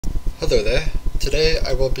Hello there. Today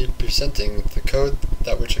I will be presenting the code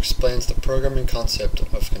which explains the programming concept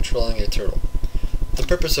of controlling a turtle. The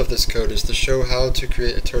purpose of this code is to show how to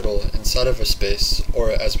create a turtle inside of a space, or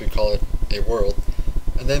as we call it, a world,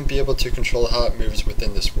 and then be able to control how it moves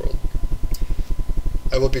within this world.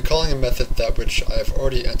 I will be calling a method which I have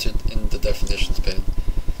already entered in the definitions pane.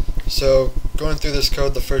 So going through this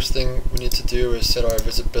code, the first thing we need to do is set our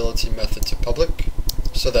visibility method to public,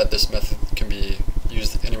 so that this method can be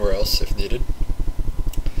used anywhere else if needed.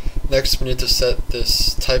 Next, we need to set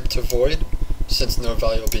this type to void, since no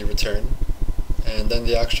value will be returned, and then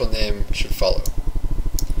the actual name should follow.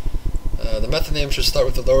 The method name should start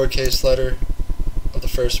with the lowercase letter of the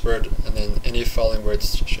first word, and then any following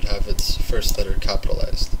words should have its first letter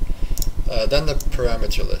capitalized. Then the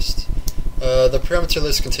parameter list. The parameter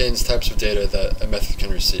list contains types of data that a method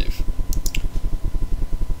can receive.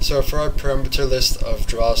 So for our parameter list of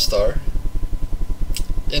draw star,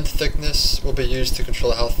 int thickness will be used to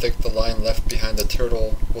control how thick the line left behind the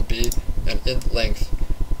turtle will be, and int length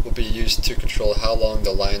will be used to control how long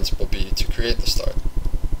the lines will be to create the star.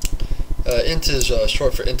 Int is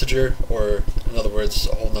short for integer, or in other words,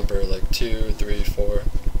 a whole number like 2, 3, 4.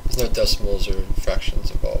 There's no decimals or fractions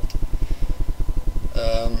involved.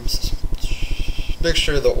 Make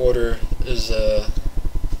sure the order is the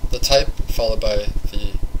type followed by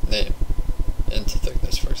the name, int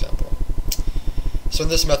thickness for example. So in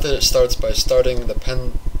this method it starts by starting the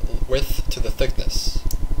pen width to the thickness,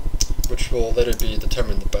 which will later be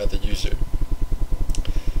determined by the user.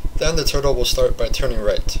 Then the turtle will start by turning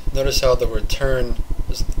right. Notice how the word turn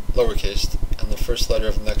is lowercase and the first letter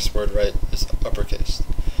of the next word right is uppercase.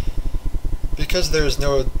 Because there is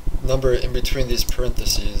no number in between these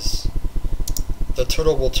parentheses, the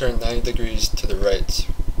turtle will turn 90 degrees to the right,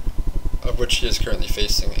 of which he is currently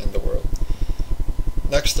facing in the world.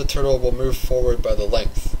 Next, the turtle will move forward by the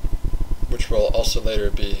length, which will also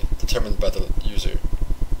later be determined by the user.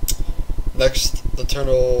 Next, the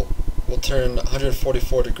turtle will turn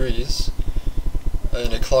 144 degrees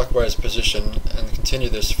in a clockwise position and continue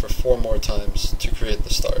this for 4 more times to create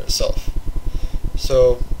the star itself.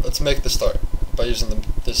 So let's make the star by using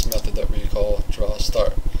this method that we call draw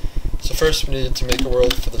star. So first we need to make a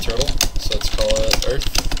world for the turtle, so let's call it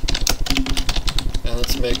Earth. And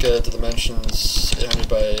let's make the dimensions 800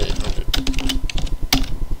 by 800.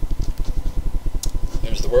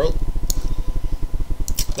 Here's the world.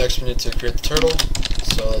 Next we need to create the turtle,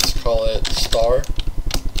 so let's call it star.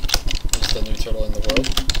 It's the new turtle in the world.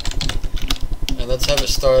 And let's have it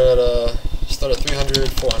start at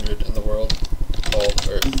 300, 400 in the world, called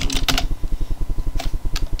Earth.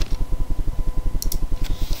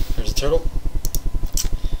 Here's the turtle.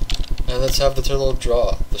 And let's have the turtle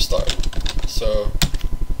draw the star. So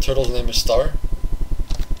turtle's name is star,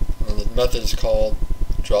 and then the method is called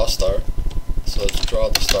draw star. So let's draw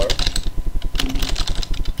the star.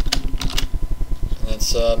 And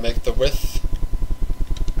let's make the width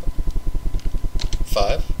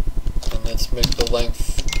 5, and let's make the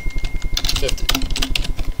length 50.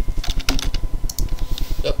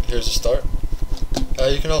 Yep, here's the star.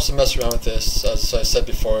 You can also mess around with this. As I said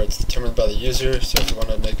before, it's determined by the user, so if you want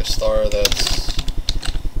to make a star that's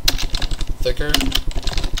thicker,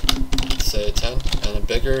 let's say 10, and a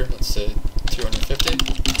bigger, let's say 250.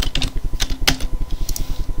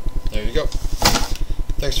 There you go.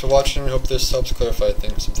 Thanks for watching. I hope this helps clarify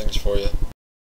some things for you.